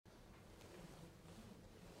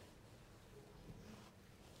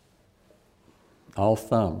All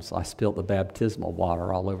thumbs. I spilled the baptismal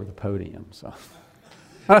water all over the podium. So,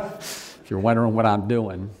 if you're wondering what I'm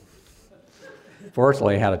doing,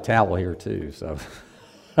 fortunately I had a towel here too. So,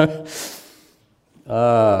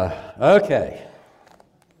 okay.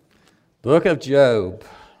 Book of Job.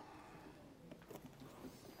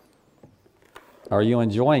 Are you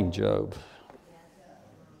enjoying Job?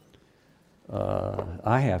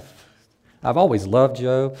 I've always loved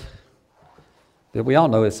Job, but we all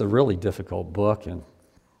know it's a really difficult book, and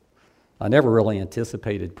I never really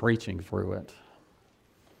anticipated preaching through it.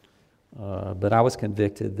 But I was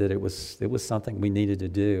convicted that it was something we needed to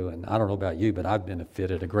do, and I don't know about you, but I've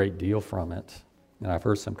benefited a great deal from it, and I've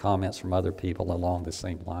heard some comments from other people along the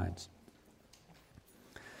same lines.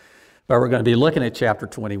 But we're going to be looking at chapter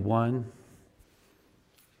 21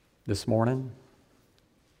 this morning.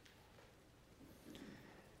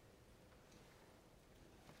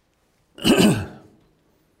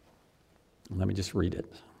 Let me just read it.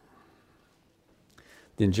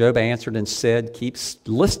 Then Job answered and said, "Keep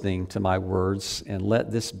listening to my words, and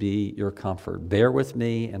let this be your comfort. Bear with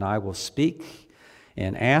me, and I will speak,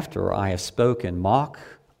 and after I have spoken, mock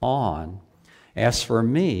on. As for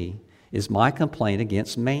me, is my complaint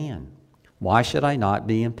against man? Why should I not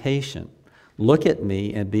be impatient? Look at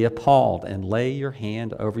me and be appalled, and lay your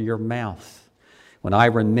hand over your mouth. When I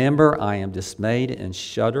remember, I am dismayed, and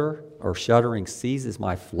shuddering seizes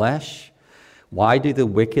my flesh. Why do the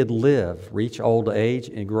wicked live, reach old age,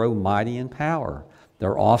 and grow mighty in power?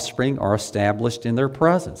 Their offspring are established in their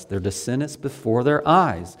presence, their descendants before their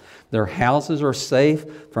eyes. Their houses are safe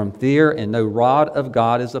from fear, and no rod of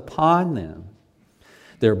God is upon them.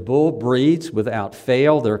 Their bull breeds without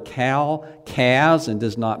fail, their cow calves and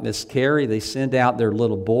does not miscarry. They send out their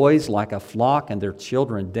little boys like a flock, and their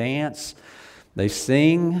children dance. They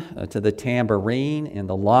sing to the tambourine and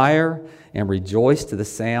the lyre, and rejoice to the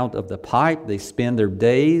sound of the pipe. They spend their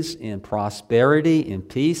days in prosperity, in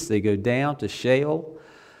peace. They go down to Sheol.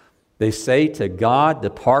 They say to God,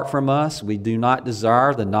 "Depart from us. We do not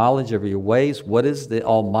desire the knowledge of your ways. What is the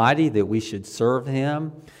Almighty that we should serve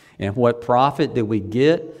him? And what profit do we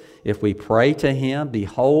get if we pray to him?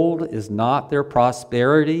 Behold, is not their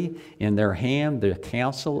prosperity in their hand? The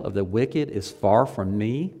counsel of the wicked is far from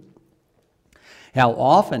me." How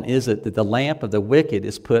often is it that the lamp of the wicked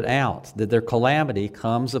is put out, that their calamity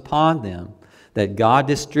comes upon them, that God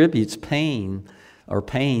distributes pain or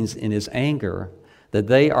pains in his anger, that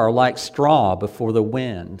they are like straw before the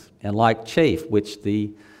wind, and like chaff which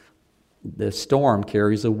the storm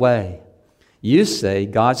carries away. You say,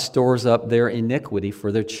 God stores up their iniquity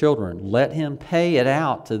for their children. Let him pay it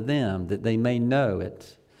out to them, that they may know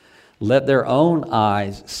it. Let their own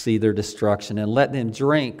eyes see their destruction, and let them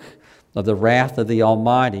drink of the wrath of the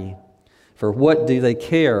Almighty. For what do they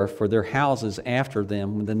care for their houses after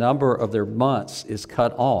them, when the number of their months is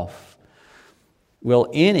cut off? Will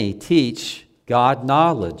any teach God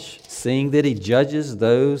knowledge, seeing that he judges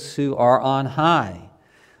those who are on high?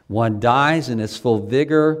 One dies in his full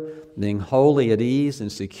vigor, being wholly at ease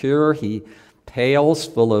and secure. His pails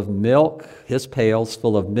full of milk,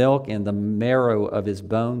 and the marrow of his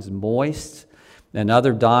bones moist.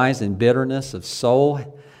 Another dies in bitterness of soul,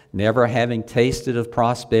 never having tasted of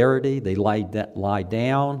prosperity. They lie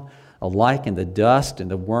down alike in the dust,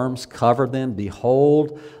 and the worms cover them.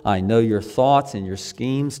 Behold, I know your thoughts and your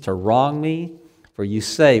schemes to wrong me. For you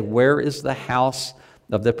say, where is the house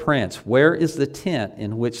of the prince? Where is the tent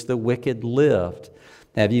in which the wicked lived?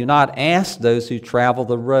 Have you not asked those who travel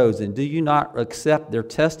the roads, and do you not accept their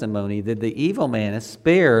testimony that the evil man is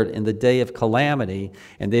spared in the day of calamity,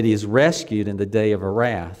 and that he is rescued in the day of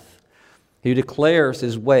wrath? Who declares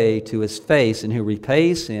his way to his face, and who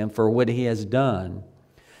repays him for what he has done?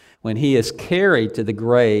 When he is carried to the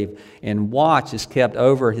grave, and watch is kept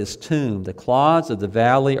over his tomb, the clods of the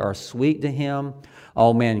valley are sweet to him.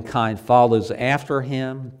 All mankind follows after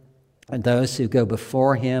him, and those who go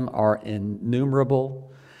before him are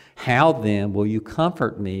innumerable. How then will you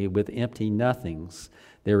comfort me with empty nothings?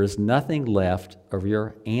 There is nothing left of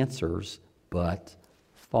your answers but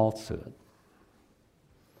falsehood.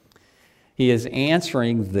 He is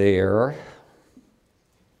answering there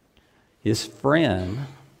his friend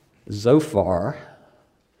Zophar,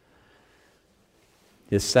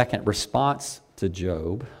 his second response to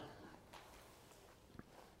Job.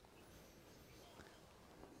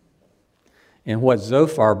 And what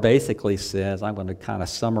Zophar basically says, I'm going to kind of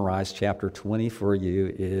summarize chapter 20 for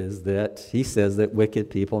you, is that he says that wicked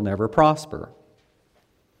people never prosper.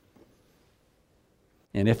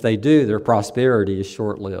 And if they do, their prosperity is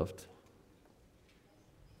short-lived.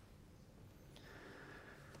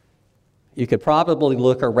 You could probably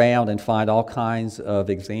look around and find all kinds of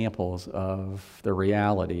examples of the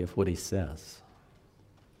reality of what he says.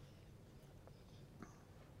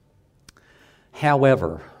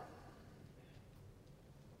 However,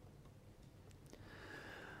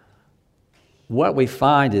 what we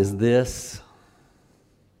find is this,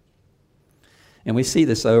 and we see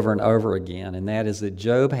this over and over again, and that is that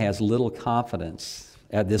Job has little confidence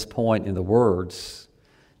at this point in the words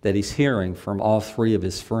that he's hearing from all three of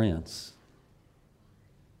his friends.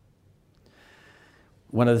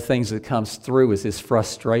 One of the things that comes through is his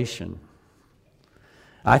frustration.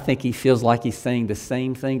 I think he feels like he's saying the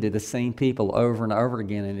same thing to the same people over and over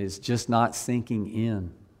again, and it's just not sinking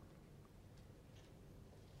in.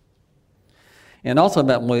 And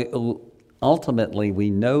ultimately, we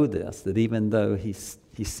know this, that even though he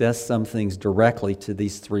says some things directly to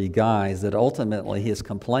these three guys, that ultimately his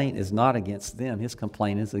complaint is not against them. His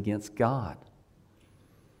complaint is against God.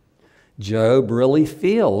 Job really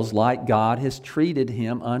feels like God has treated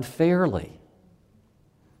him unfairly.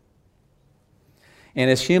 And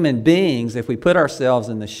as human beings, if we put ourselves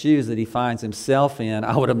in the shoes that he finds himself in,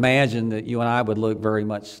 I would imagine that you and I would look very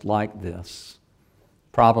much like this,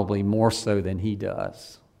 probably more so than he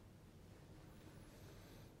does.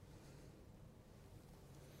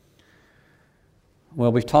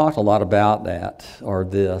 Well, we've talked a lot about that, or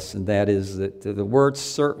this, and that is that the words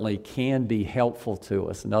certainly can be helpful to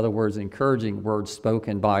us. In other words, encouraging words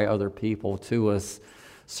spoken by other people to us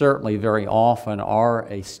certainly very often are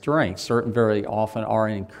a strength, certainly very often are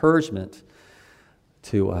an encouragement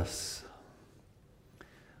to us.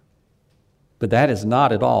 But that is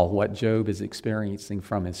not at all what Job is experiencing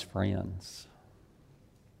from his friends.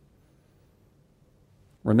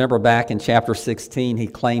 Remember back in chapter 16, he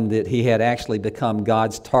claimed that he had actually become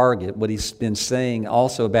God's target. What he's been saying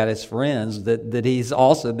also about his friends, that he's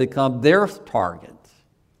also become their target.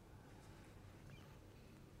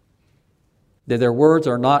 That their words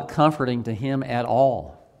are not comforting to him at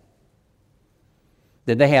all.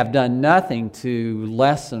 That they have done nothing to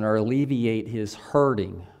lessen or alleviate his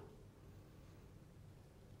hurting.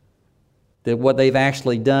 That what they've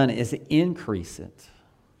actually done is increase it.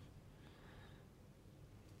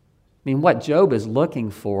 I mean, what Job is looking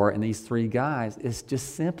for in these three guys is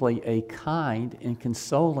just simply a kind and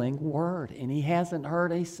consoling word, and he hasn't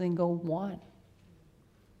heard a single one.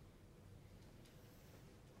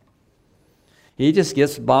 He just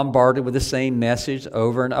gets bombarded with the same message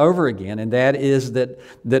over and over again, and that is that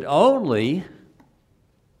only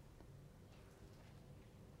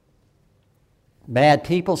bad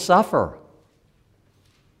people suffer.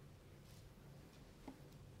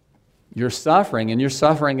 You're suffering, and you're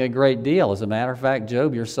suffering a great deal. As a matter of fact,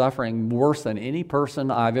 Job, you're suffering worse than any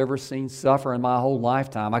person I've ever seen suffer in my whole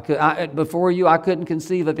lifetime. Before you, I couldn't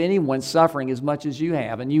conceive of anyone suffering as much as you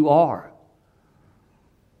have, and you are.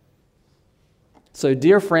 So,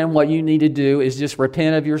 dear friend, what you need to do is just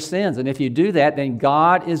repent of your sins. And if you do that, then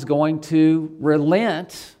God is going to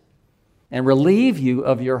relent and relieve you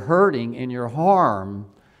of your hurting and your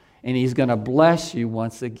harm, and He's going to bless you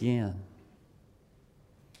once again.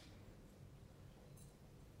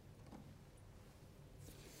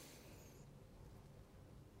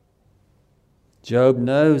 Job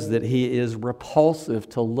knows that he is repulsive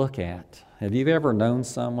to look at. Have you ever known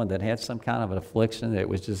someone that had some kind of an affliction that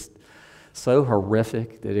was just so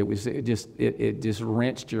horrific that it just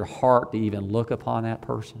wrenched your heart to even look upon that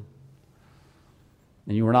person?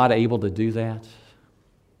 And you were not able to do that?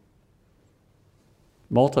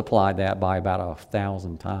 Multiply that by about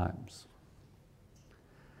 1,000 times.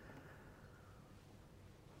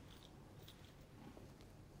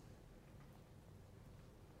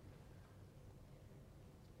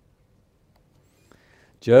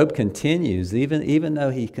 Job continues, even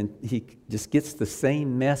though he just gets the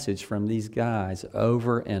same message from these guys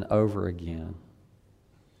over and over again.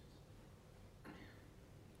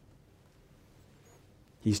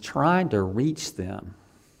 He's trying to reach them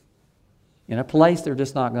in a place they're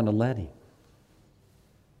just not going to let him.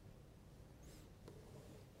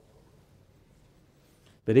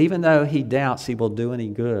 But even though he doubts he will do any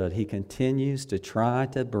good, he continues to try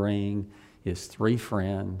to bring his three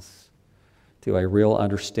friends to a real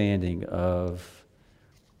understanding of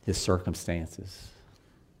his circumstances.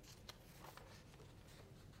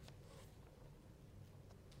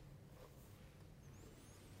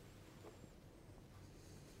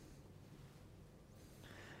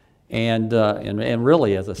 And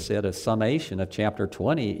really, as I said, a summation of chapter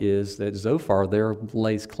 20 is that Zophar there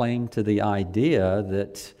lays claim to the idea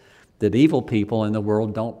that evil people in the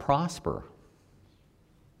world don't prosper.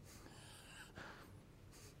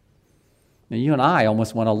 Now, you and I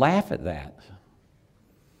almost want to laugh at that.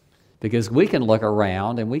 Because we can look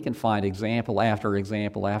around and we can find example after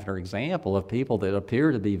example after example of people that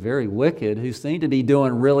appear to be very wicked who seem to be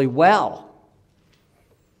doing really well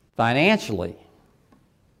financially.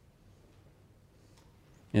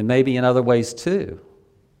 And maybe in other ways too.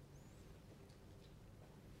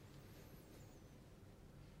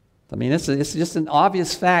 I mean, it's just an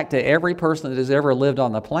obvious fact to every person that has ever lived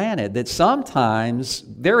on the planet that sometimes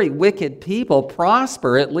very wicked people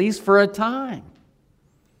prosper, at least for a time.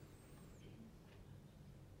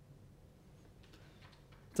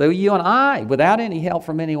 So you and I, without any help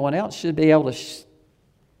from anyone else, should be able to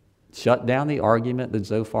shut down the argument that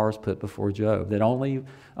Zophar has put before Job, that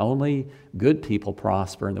only good people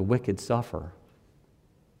prosper and the wicked suffer.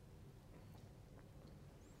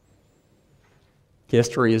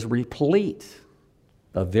 History is replete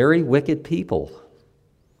of very wicked people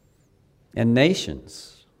and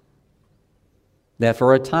nations that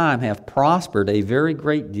for a time have prospered a very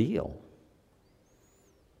great deal.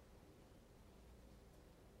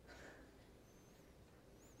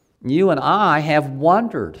 You and I have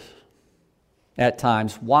wondered at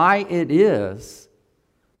times why it is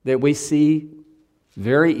that we see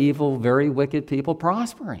very evil, very wicked people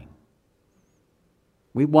prospering.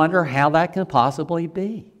 We wonder how that can possibly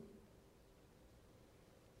be.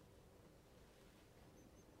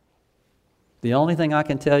 The only thing I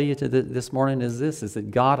can tell you this morning is this, is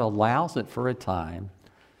that God allows it for a time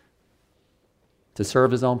to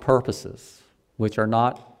serve His own purposes, which are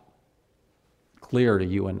not clear to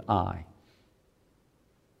you and I,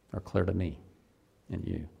 or clear to me and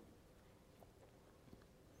you.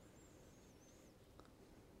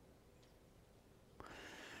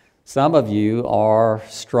 Some of you are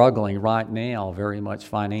struggling right now very much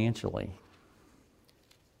financially.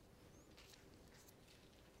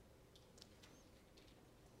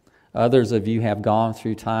 Others of you have gone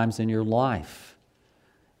through times in your life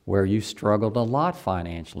where you struggled a lot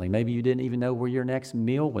financially. Maybe you didn't even know where your next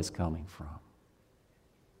meal was coming from.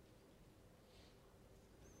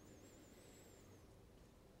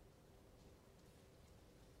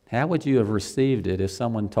 How would you have received it if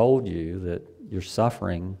someone told you that you're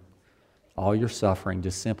suffering, all you're suffering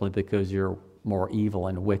just simply because you're more evil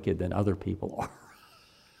and wicked than other people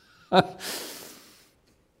are?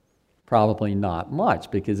 Probably not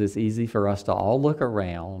much, because it's easy for us to all look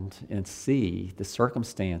around and see the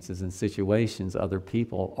circumstances and situations other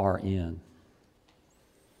people are in.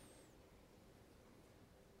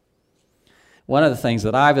 One of the things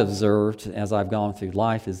that I've observed as I've gone through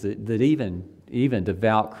life is that even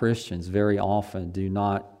devout Christians very often do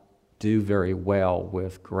not do very well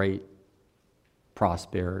with great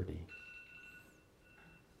prosperity.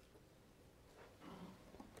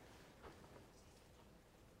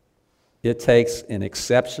 It takes an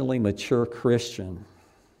exceptionally mature Christian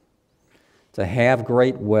to have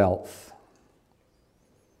great wealth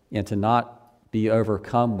and to not be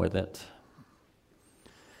overcome with it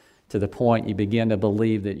to the point you begin to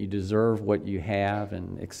believe that you deserve what you have,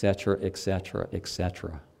 and et cetera, et cetera, et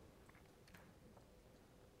cetera.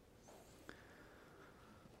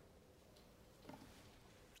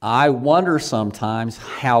 I wonder sometimes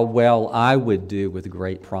how well I would do with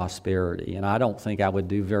great prosperity, and I don't think I would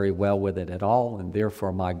do very well with it at all, and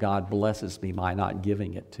therefore my God blesses me by not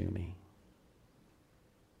giving it to me.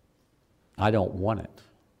 I don't want it.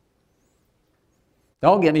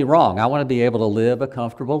 Don't get me wrong, I want to be able to live a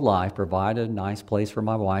comfortable life, provide a nice place for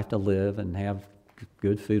my wife to live, and have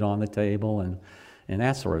good food on the table, and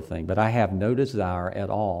that sort of thing. But I have no desire at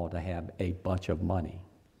all to have a bunch of money.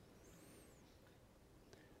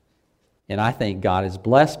 And I think God has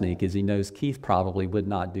blessed me because He knows Keith probably would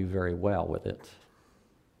not do very well with it.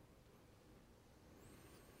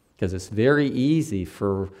 Because it's very easy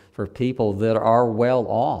for people that are well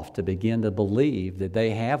off to begin to believe that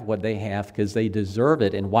they have what they have because they deserve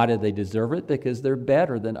it. And why do they deserve it? Because they're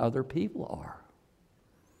better than other people are.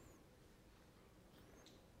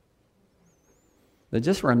 But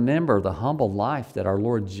just remember the humble life that our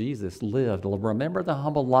Lord Jesus lived. Remember the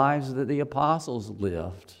humble lives that the apostles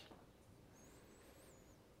lived.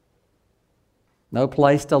 No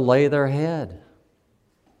place to lay their head.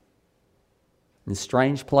 In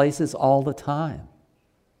strange places all the time.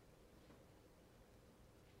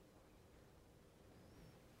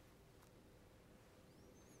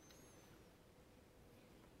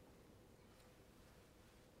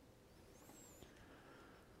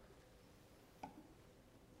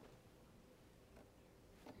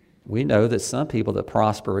 We know that some people that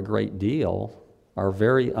prosper a great deal are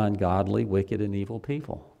very ungodly, wicked, and evil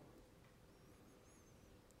people.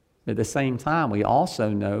 At the same time, we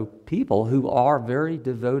also know people who are very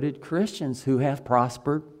devoted Christians who have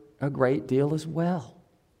prospered a great deal as well.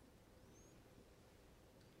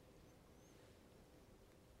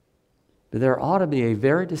 But there ought to be a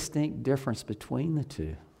very distinct difference between the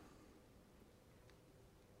two.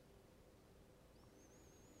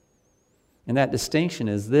 And that distinction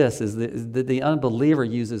is this, is that the unbeliever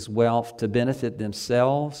uses wealth to benefit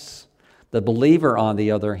themselves. The believer, on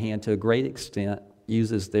the other hand, to a great extent,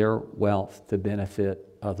 uses their wealth to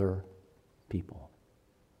benefit other people.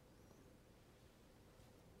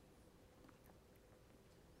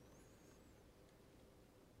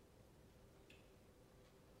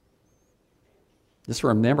 Just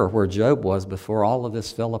remember where Job was before all of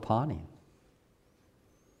this fell upon him.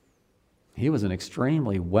 He was an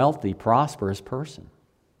extremely wealthy, prosperous person.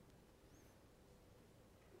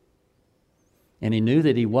 And he knew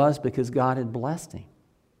that he was because God had blessed him.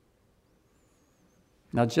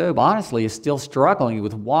 Now, Job honestly is still struggling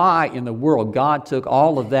with why in the world God took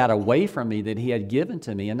all of that away from me that he had given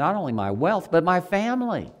to me, and not only my wealth, but my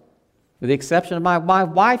family. With the exception of my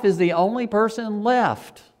wife is the only person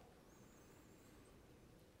left.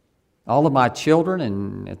 All of my children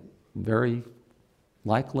and very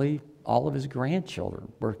likely all of his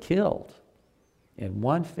grandchildren were killed in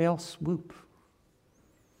one fell swoop.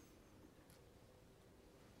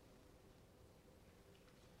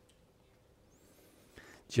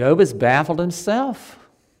 Job has baffled himself.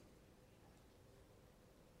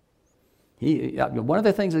 One of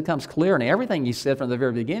the things that comes clear in everything he said from the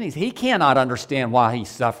very beginning is he cannot understand why he's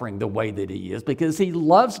suffering the way that he is, because he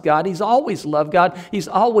loves God. He's always loved God. He's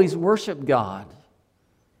always worshiped God.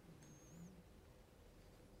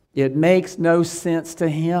 It makes no sense to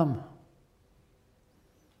him.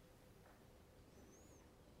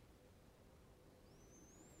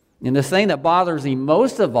 And the thing that bothers him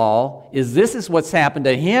most of all is this is what's happened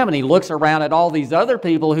to him, and he looks around at all these other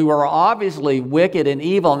people who are obviously wicked and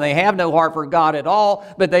evil, and they have no heart for God at all,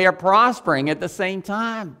 but they are prospering at the same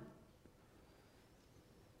time.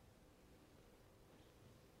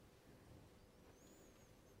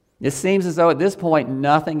 It seems as though at this point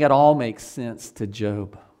nothing at all makes sense to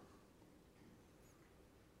Job.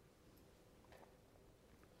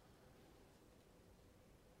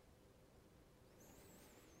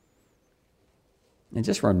 And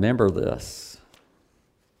just remember this,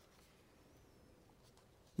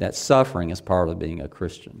 that suffering is part of being a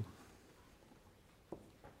Christian.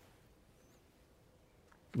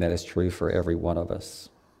 That is true for every one of us.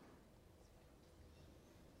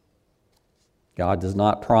 God does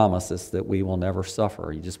not promise us that we will never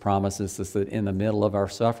suffer. He just promises us that in the middle of our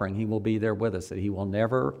suffering, He will be there with us, that He will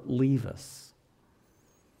never leave us.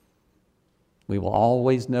 We will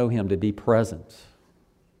always know Him to be present.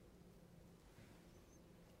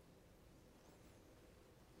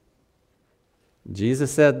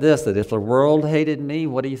 Jesus said this, that if the world hated me,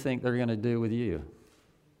 what do you think they're going to do with you?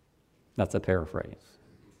 That's a paraphrase.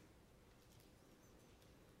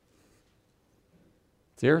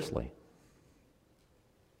 Seriously.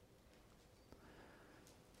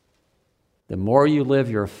 The more you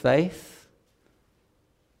live your faith,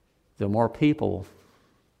 the more people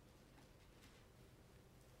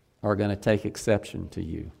are going to take exception to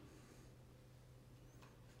you.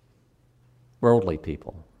 Worldly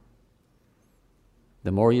people.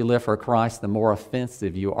 The more you live for Christ, the more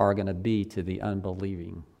offensive you are going to be to the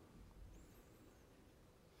unbelieving.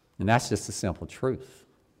 And that's just a simple truth.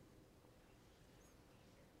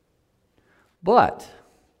 But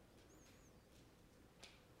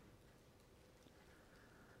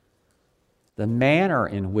the manner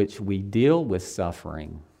in which we deal with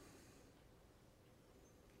suffering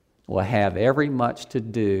will have every much to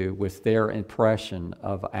do with their impression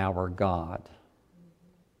of our God.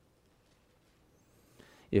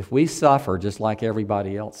 If we suffer just like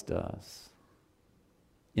everybody else does,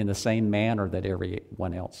 in the same manner that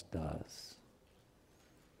everyone else does,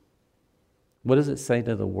 what does it say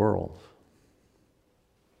to the world?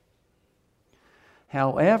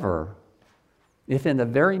 However, if in the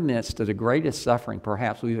very midst of the greatest suffering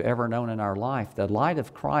perhaps we've ever known in our life, the light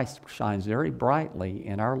of Christ shines very brightly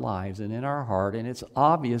in our lives and in our heart, and it's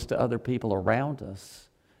obvious to other people around us,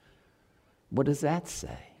 what does that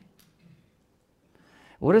say?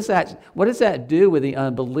 What does that do with the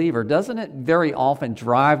unbeliever? Doesn't it very often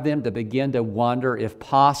drive them to begin to wonder if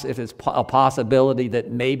it's a possibility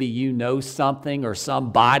that maybe you know something or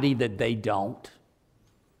somebody that they don't?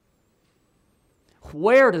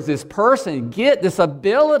 Where does this person get this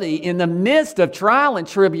ability in the midst of trial and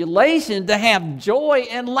tribulation to have joy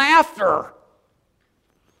and laughter?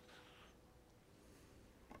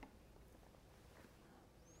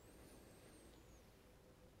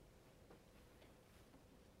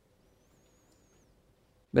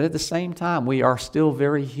 But at the same time, we are still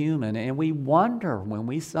very human, and we wonder when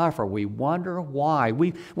we suffer. We wonder why.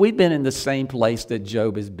 We've been in the same place that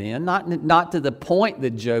Job has been, not to the point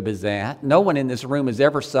that Job is at. No one in this room has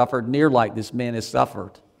ever suffered near like this man has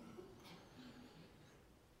suffered.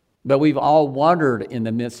 But we've all wondered in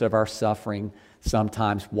the midst of our suffering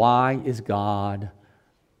sometimes, why is God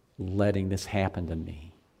letting this happen to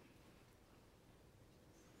me?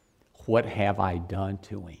 What have I done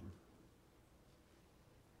to him?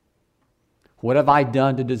 What have I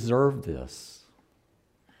done to deserve this?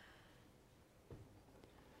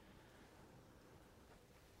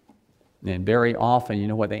 And very often, you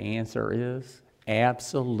know what the answer is?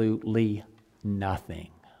 Absolutely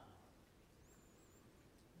nothing.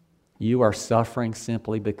 You are suffering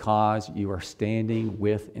simply because you are standing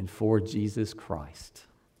with and for Jesus Christ.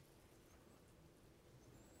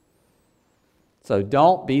 So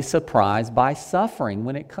don't be surprised by suffering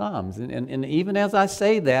when it comes. And even as I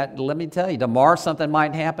say that, let me tell you, tomorrow something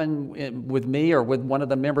might happen with me or with one of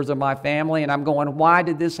the members of my family, and I'm going, why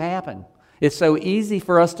did this happen? It's so easy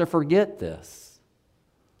for us to forget this.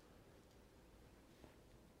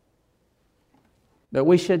 But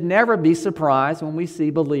we should never be surprised when we see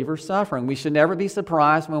believers suffering. We should never be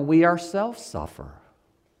surprised when we ourselves suffer.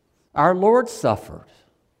 Our Lord suffered.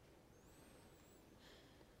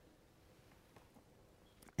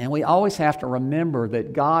 And we always have to remember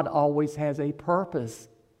that God always has a purpose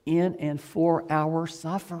in and for our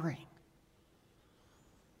suffering.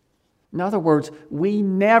 In other words, we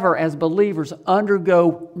never, as believers,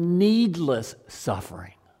 undergo needless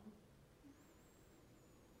suffering.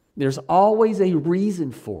 There's always a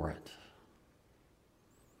reason for it.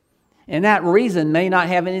 And that reason may not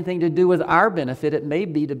have anything to do with our benefit. It may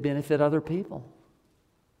be to benefit other people.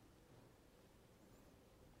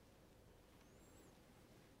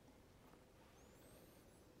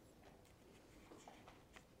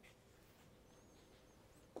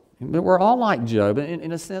 But we're all like Job.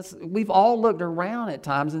 In a sense, we've all looked around at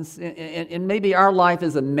times, and maybe our life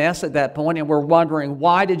is a mess at that point, and we're wondering,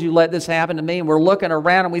 why did you let this happen to me? And we're looking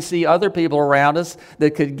around, and we see other people around us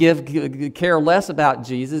that could care less about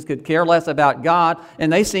Jesus, could care less about God,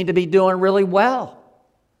 and they seem to be doing really well.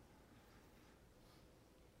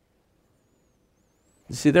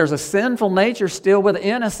 You see, there's a sinful nature still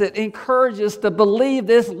within us that encourages us to believe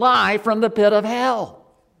this lie from the pit of hell.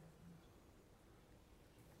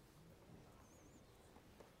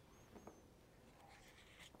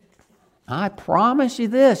 I promise you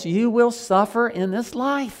this, you will suffer in this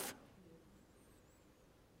life.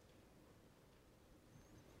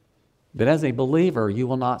 But as a believer, you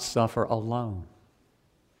will not suffer alone.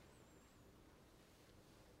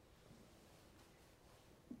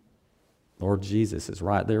 Lord Jesus is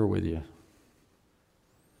right there with you.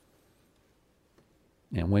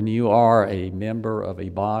 And when you are a member of a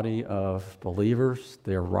body of believers,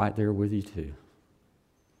 they're right there with you too.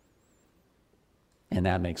 And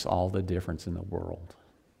that makes all the difference in the world.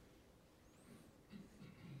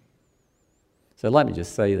 So let me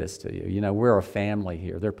just say this to you. You know, we're a family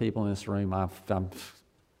here. There are people in this room,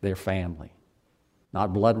 they're family.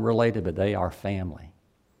 Not blood related, but they are family.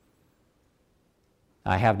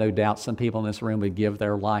 I have no doubt some people in this room would give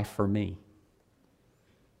their life for me.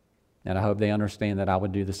 And I hope they understand that I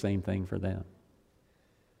would do the same thing for them.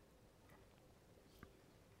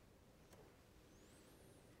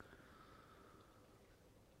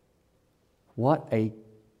 What a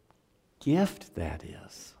gift that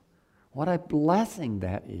is. What a blessing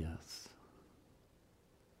that is.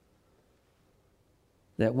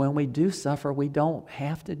 That when we do suffer, we don't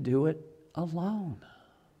have to do it alone.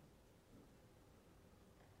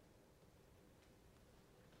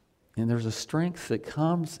 And there's a strength that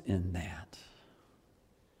comes in that.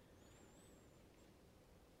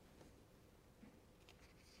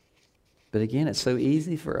 But again, it's so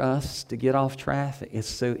easy for us to get off traffic. It's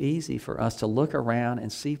so easy for us to look around and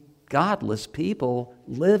see godless people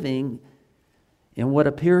living in what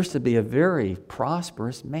appears to be a very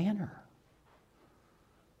prosperous manner.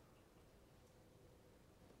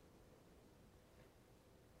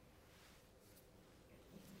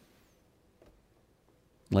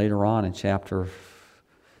 Later on in chapter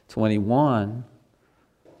 21,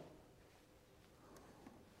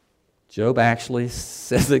 Job actually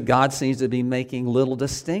says that God seems to be making little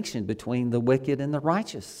distinction between the wicked and the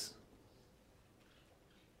righteous.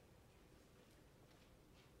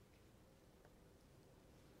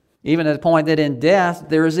 Even at the point that in death,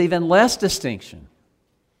 there is even less distinction.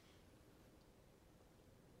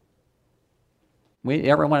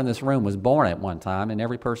 Everyone in this room was born at one time, and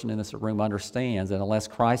every person in this room understands that unless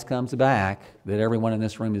Christ comes back, that everyone in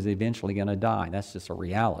this room is eventually going to die. That's just a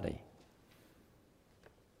reality.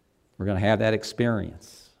 We're going to have that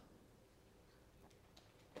experience.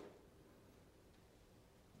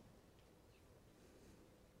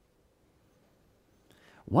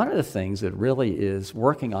 One of the things that really is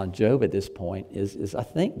working on Job at this point is I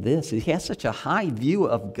think this. He has such a high view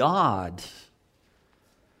of God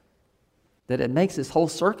that it makes his whole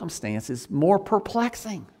circumstances more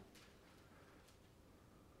perplexing.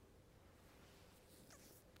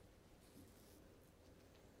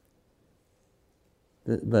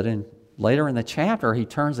 But later in the chapter, he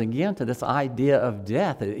turns again to this idea of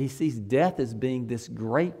death. He sees death as being this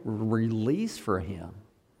great release for him.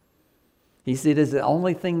 He sees it as the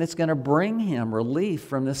only thing that's going to bring him relief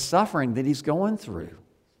from the suffering that he's going through.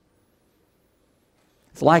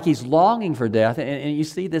 It's like he's longing for death, and you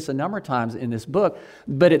see this a number of times in this book.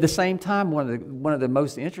 But at the same time, one of the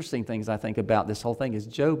most interesting things I think about this whole thing is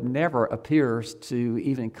Job never appears to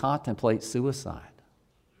even contemplate suicide.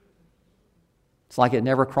 It's like it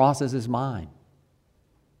never crosses his mind.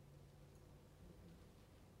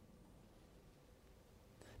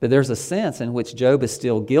 But there's a sense in which Job is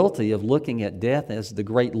still guilty of looking at death as the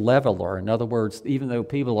great leveler. In other words, even though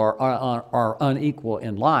people are unequal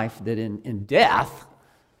in life, that in death,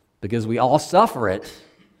 because we all suffer it,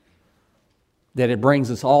 that it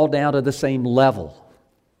brings us all down to the same level.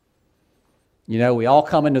 You know, we all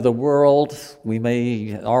come into the world. We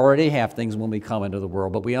may already have things when we come into the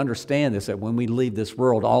world, but we understand this, that when we leave this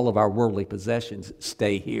world, all of our worldly possessions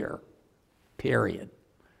stay here, period.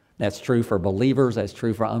 That's true for believers, that's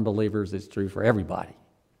true for unbelievers, it's true for everybody.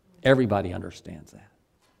 Everybody understands that.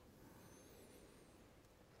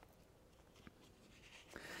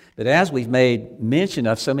 But as we've made mention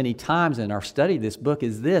of so many times in our study of this book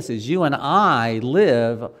is you and I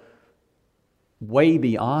live way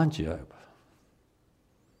beyond Job.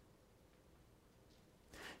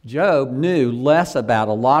 Job knew less about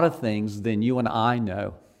a lot of things than you and I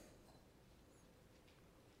know.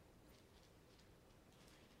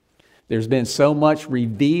 There's been so much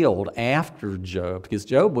revealed after Job, because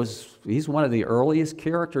he's one of the earliest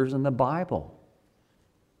characters in the Bible.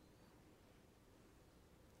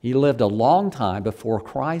 He lived a long time before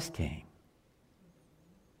Christ came.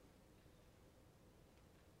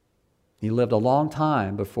 He lived a long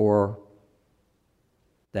time before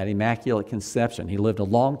that Immaculate Conception. He lived a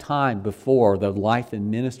long time before the life and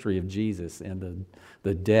ministry of Jesus and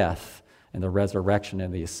the death and the resurrection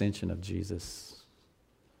and the ascension of Jesus.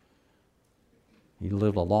 He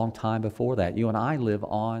lived a long time before that. You and I live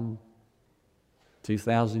on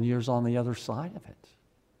 2,000 years on the other side of it.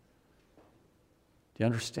 Do you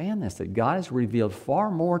understand this? That God has revealed far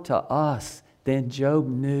more to us than Job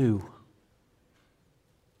knew.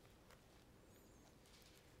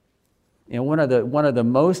 And one of the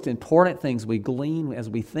most important things we glean as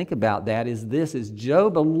we think about that is this, as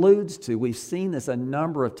Job alludes to. We've seen this a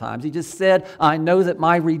number of times. He just said, I know that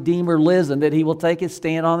my Redeemer lives and that He will take His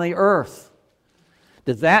stand on the earth.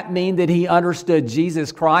 Does that mean that he understood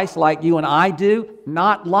Jesus Christ like you and I do?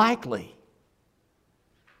 Not likely.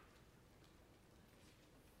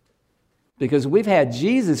 Because we've had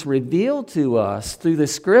Jesus revealed to us through the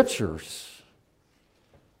Scriptures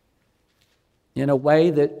in a way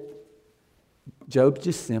that Job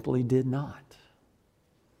just simply did not.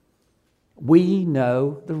 We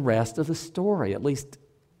know the rest of the story, at least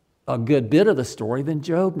a good bit of the story than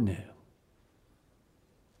Job knew.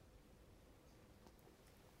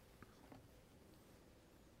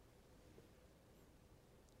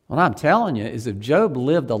 What I'm telling you is if Job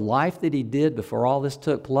lived the life that he did before all this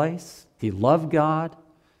took place, he loved God,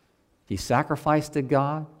 he sacrificed to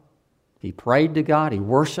God, he prayed to God, he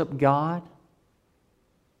worshiped God,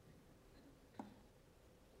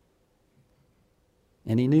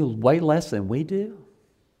 and he knew way less than we do.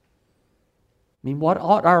 I mean, what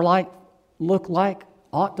ought our life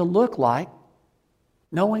ought to look like,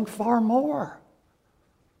 knowing far more.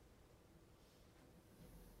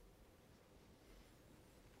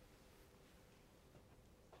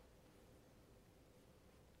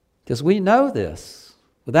 Because we know this,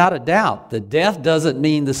 without a doubt, that death doesn't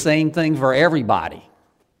mean the same thing for everybody.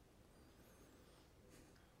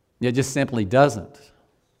 It just simply doesn't.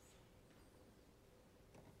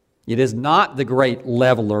 It is not the great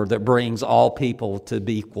leveler that brings all people to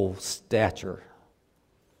equal stature.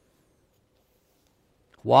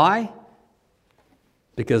 Why?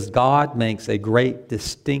 Because God makes a great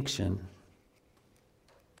distinction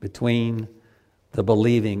between the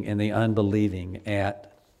believing and the unbelieving at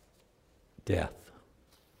death.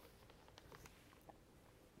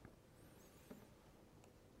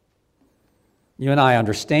 You and I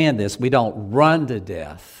understand this. We don't run to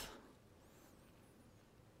death.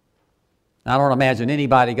 I don't imagine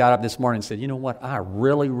anybody got up this morning and said, you know what, I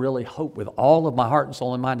really, really hope with all of my heart and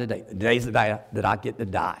soul and mind today, today's the day that I get to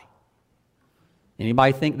die.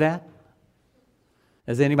 Anybody think that?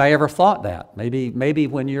 Has anybody ever thought that? Maybe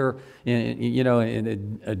when you're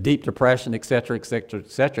in a deep depression, et cetera,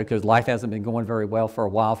 because life hasn't been going very well for a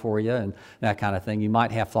while for you and that kind of thing, you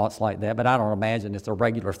might have thoughts like that, but I don't imagine it's a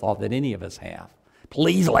regular thought that any of us have.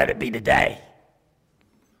 Please let it be today.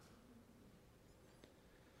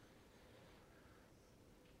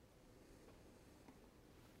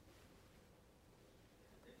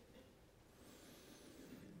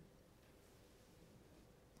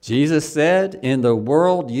 Jesus said, in the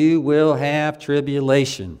world you will have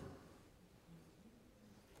tribulation.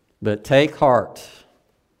 But take heart,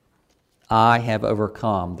 I have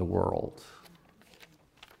overcome the world.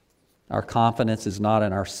 Our confidence is not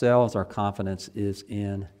in ourselves, our confidence is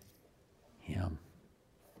in Him.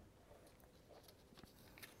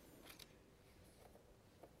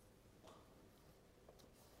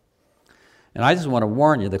 And I just want to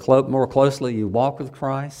warn you, the more closely you walk with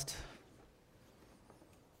Christ,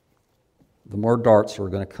 the more darts are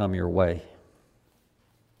going to come your way.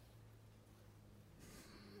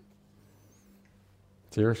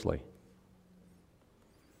 Seriously.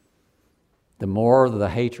 The more the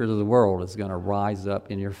hatred of the world is going to rise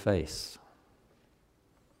up in your face.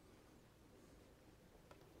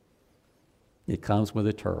 It comes with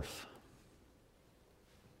the turf.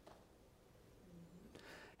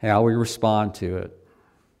 How we respond to it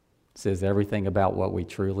says everything about what we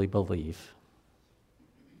truly believe.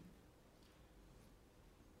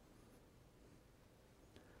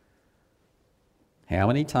 How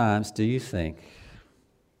many times do you think,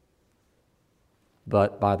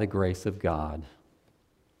 but by the grace of God,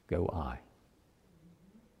 go I?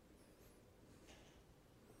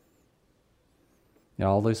 You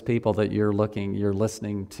know, all those people that you're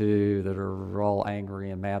listening to that are all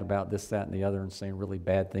angry and mad about this, that, and the other and saying really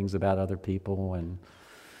bad things about other people and,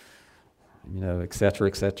 et cetera,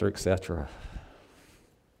 et cetera, et cetera.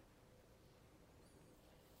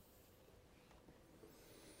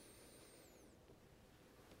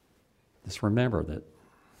 Just remember that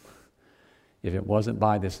if it wasn't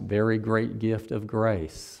by this very great gift of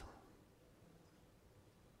grace,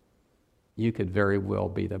 you could very well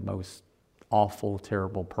be the most awful,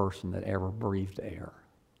 terrible person that ever breathed air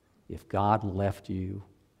if God left you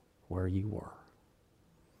where you were.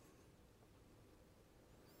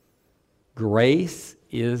 Grace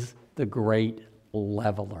is the great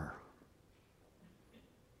leveler.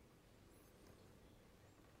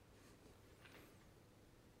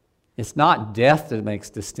 It's not death that makes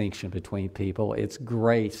distinction between people. It's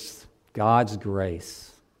grace, God's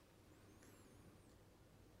grace.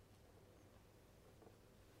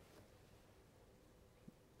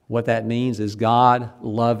 What that means is God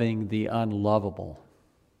loving the unlovable.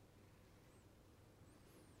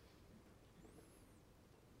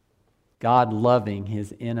 God loving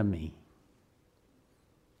His enemy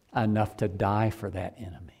enough to die for that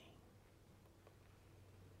enemy.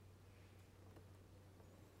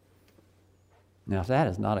 Now, if that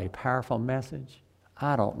is not a powerful message,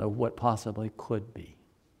 I don't know what possibly could be.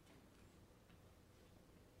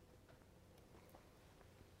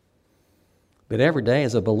 But every day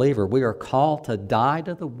as a believer, we are called to die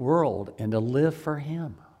to the world and to live for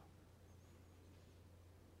Him.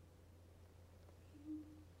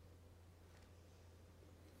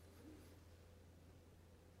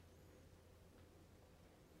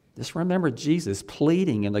 Just remember Jesus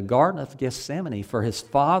pleading in the Garden of Gethsemane for His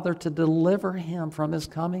Father to deliver Him from His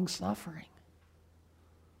coming suffering.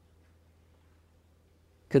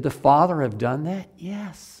 Could the Father have done that?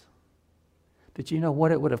 Yes. But you know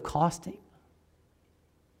what it would have cost Him?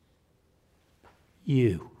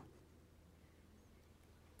 You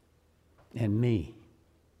and me.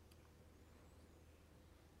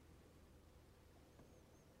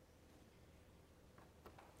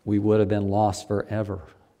 We would have been lost forever.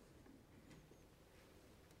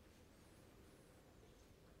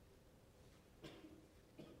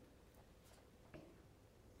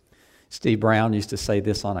 Steve Brown used to say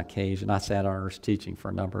this on occasion. I sat on his teaching for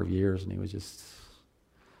a number of years, and he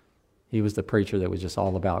was the preacher that was just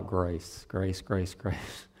all about grace. Grace, grace,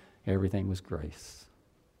 grace. Everything was grace.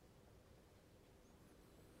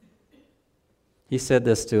 He said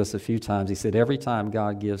this to us a few times. He said, every time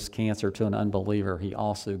God gives cancer to an unbeliever, He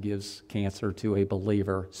also gives cancer to a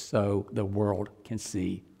believer so the world can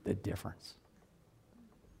see the difference.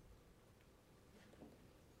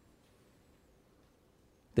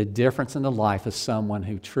 The difference in the life of someone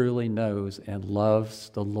who truly knows and loves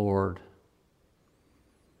the Lord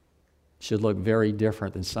should look very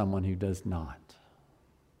different than someone who does not.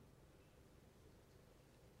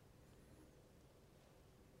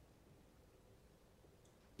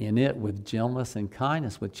 in it with gentleness and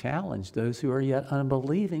kindness would challenge those who are yet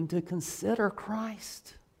unbelieving to consider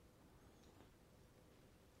Christ.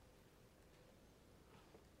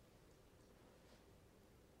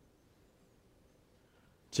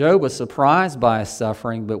 Job was surprised by his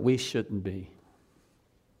suffering, but we shouldn't be.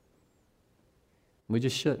 We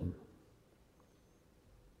just shouldn't.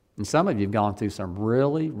 And some of you have gone through some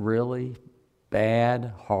really, really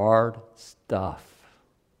bad, hard stuff.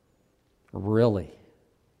 Really.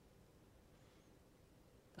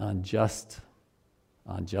 Injustice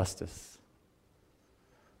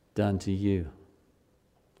done to you,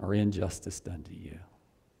 or injustice done to you.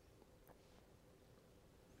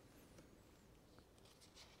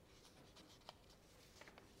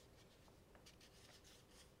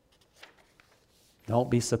 Don't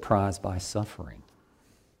be surprised by suffering.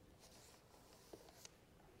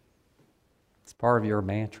 It's part of your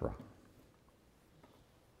mantra.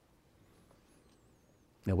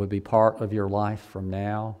 It would be part of your life from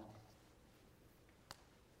now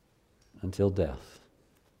until death.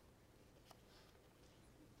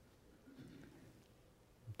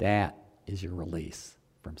 That is your release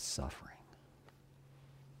from suffering.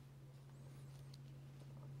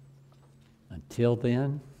 Until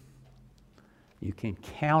then, you can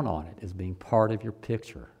count on it as being part of your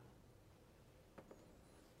picture.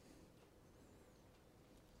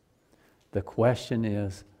 The question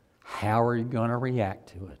is, how are you going to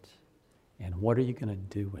react to it? And what are you going to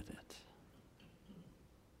do with it?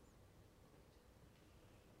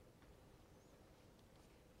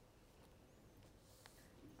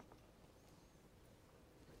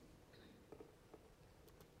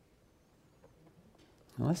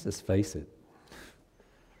 Now, let's just face it.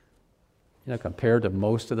 You know, compared to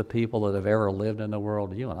most of the people that have ever lived in the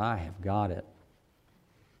world, you and I have got it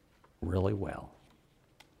really well,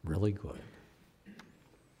 really good.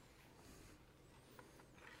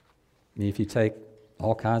 I mean, if you take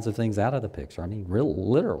all kinds of things out of the picture, I mean,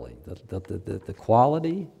 literally, the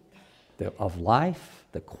quality of life,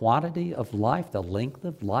 the quantity of life, the length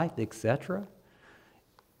of life, etc.,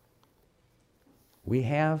 we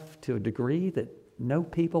have to a degree that no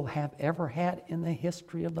people have ever had in the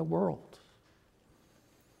history of the world.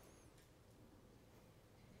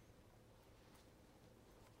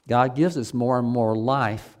 God gives us more and more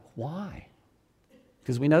life. Why?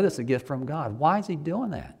 Because we know that's a gift from God. Why is He doing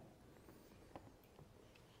that?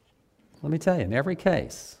 Let me tell you, in every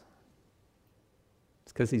case,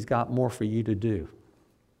 it's because He's got more for you to do.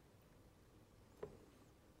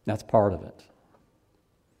 That's part of it.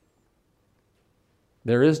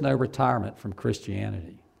 There is no retirement from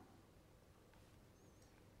Christianity.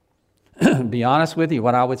 Be honest with you,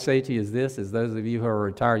 what I would say to you is this, is those of you who are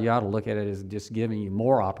retired, you ought to look at it as just giving you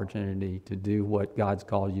more opportunity to do what God's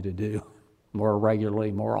called you to do, more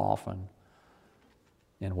regularly, more often,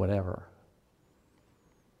 and whatever.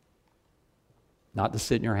 Not to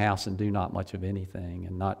sit in your house and do not much of anything,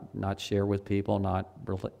 and not share with people, not,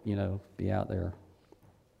 be out there.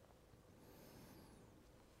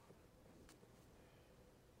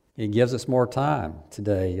 He gives us more time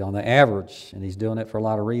today on the average, and He's doing it for a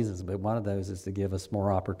lot of reasons, but one of those is to give us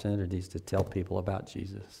more opportunities to tell people about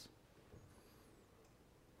Jesus.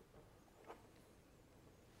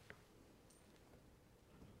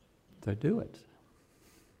 So do it.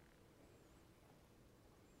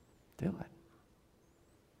 Do it.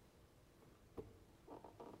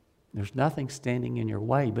 There's nothing standing in your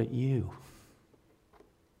way but you.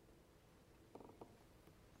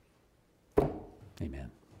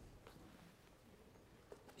 Amen.